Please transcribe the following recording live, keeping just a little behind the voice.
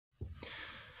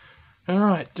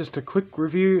Alright, just a quick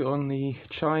review on the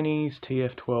Chinese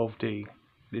TF-12D.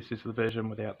 This is the version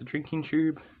without the drinking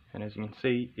tube, and as you can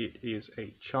see, it is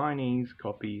a Chinese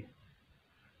copy,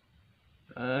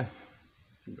 pretty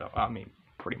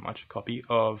much a copy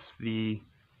of the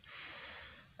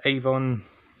Avon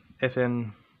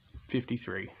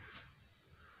FM53.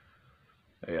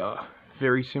 They are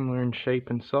very similar in shape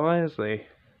and size. They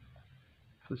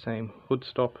have the same hood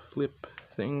stop flip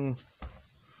thing.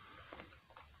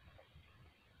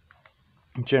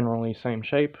 Generally same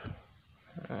shape.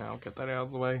 I'll get that out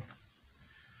of the way.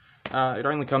 It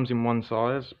only comes in one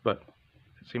size, but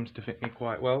it seems to fit me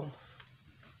quite well.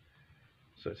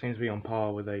 So it seems to be on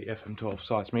par with a FM12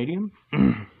 size medium. So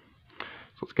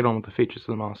let's get on with the features of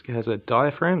the mask. It has a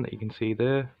diaphragm that you can see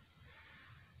there.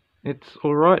 It's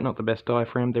alright, not the best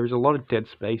diaphragm. There is a lot of dead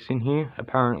space in here.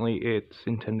 Apparently it's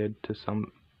intended to at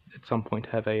some point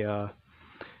have a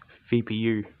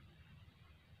VPU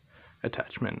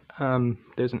attachment.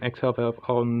 There's an exhale valve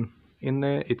in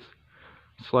there. It's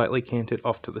slightly canted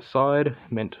off to the side,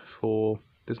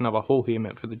 there's another hole here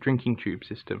meant for the drinking tube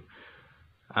system.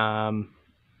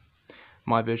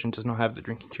 My version does not have the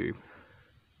drinking tube,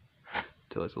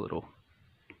 so there's a little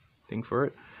thing for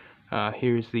it.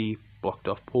 Here is the blocked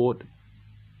off port.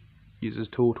 Uses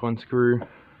tool to unscrew.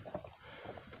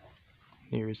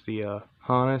 Here is the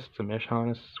harness. It's a mesh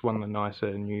harness. It's one of the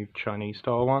nicer new Chinese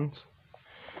style ones.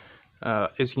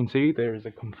 As you can see, there is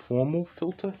a conformal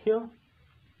filter here.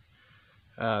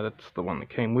 That's the one that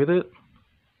came with it.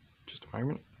 Just a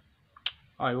moment.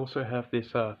 I also have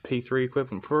this P3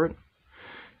 equivalent for it.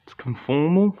 It's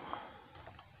conformal,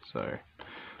 so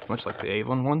much like the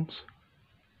Avon ones.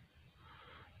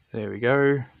 There we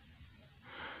go.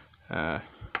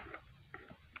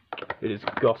 It is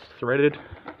Goss threaded.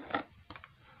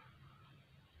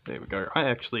 There we go.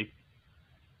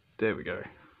 There we go.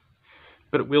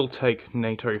 But it will take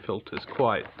NATO filters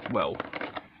quite well.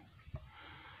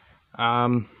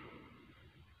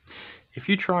 If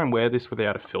you try and wear this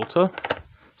without a filter,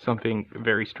 something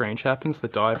very strange happens. The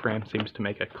diaphragm seems to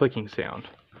make a clicking sound.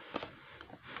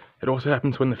 It also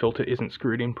happens when the filter isn't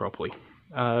screwed in properly.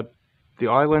 The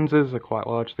eye lenses are quite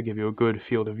large. They give you a good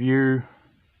field of view.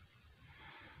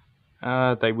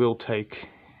 They will take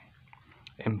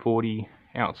M40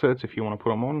 outserts if you want to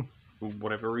put them on, for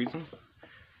whatever reason.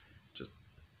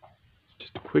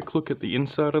 Just a quick look at the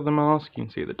inside of the mask. You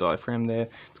can see the diaphragm there.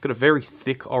 It's got a very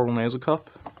thick oral nasal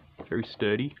cup, very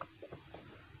sturdy.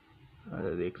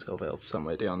 The exhale valve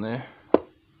somewhere down there.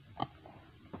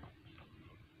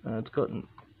 It's got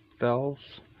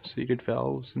valves, seated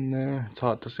valves in there. It's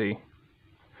hard to see,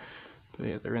 but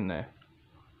yeah, they're in there.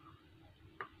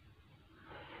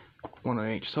 One on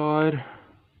each side.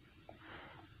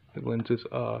 The lenses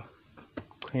are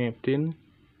clamped in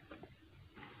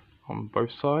on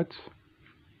both sides.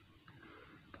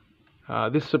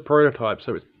 This is a prototype,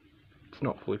 so it's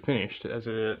not fully finished, as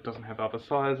it doesn't have other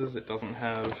sizes. It doesn't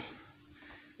have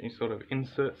any sort of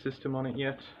insert system on it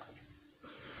yet.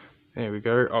 There we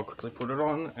go. I'll quickly put it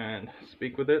on and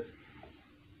speak with it.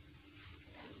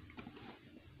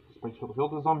 Just make sure the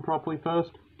filter's on properly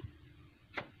first.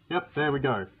 Yep, there we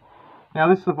go. Now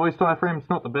this is the voice diaphragm. It's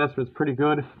not the best, but it's pretty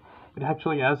good. It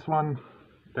actually has one.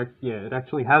 It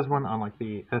actually has one, unlike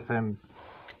the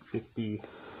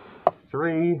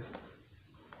FM53.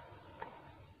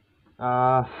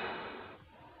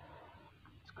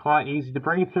 It's quite easy to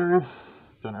breathe through.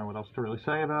 Don't know what else to really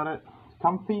say about it. It's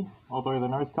comfy, although the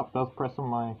nose cup does press on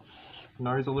my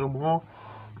nose a little more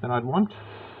than I'd want.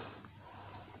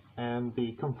 And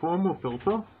the conformal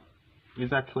filter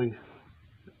is actually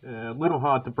a little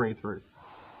hard to breathe through.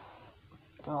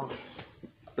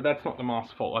 But that's not the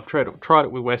mask's fault. I've tried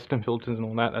it with Western filters and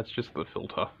all that. That's just the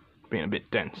filter being a bit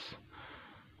dense.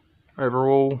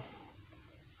 Overall,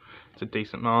 it's a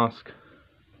decent mask.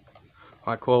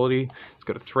 High quality. It's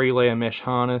got a 3-layer mesh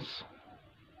harness.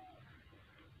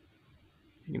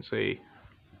 You can see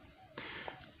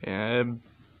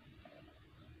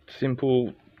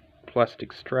simple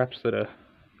plastic straps that are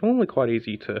normally quite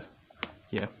easy to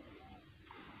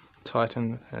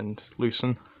tighten and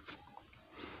loosen.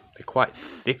 They're quite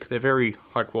thick. They're very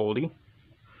high quality.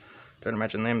 Don't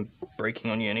imagine them breaking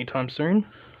on you anytime soon.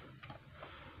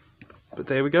 But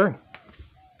there we go.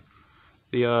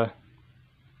 The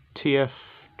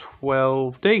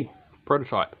TF-12D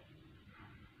prototype.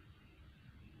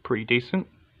 Pretty decent.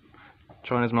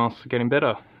 China's masks are getting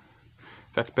better.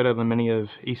 In fact, better than many of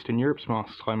Eastern Europe's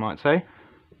masks, I might say.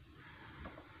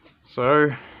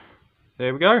 So,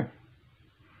 there we go.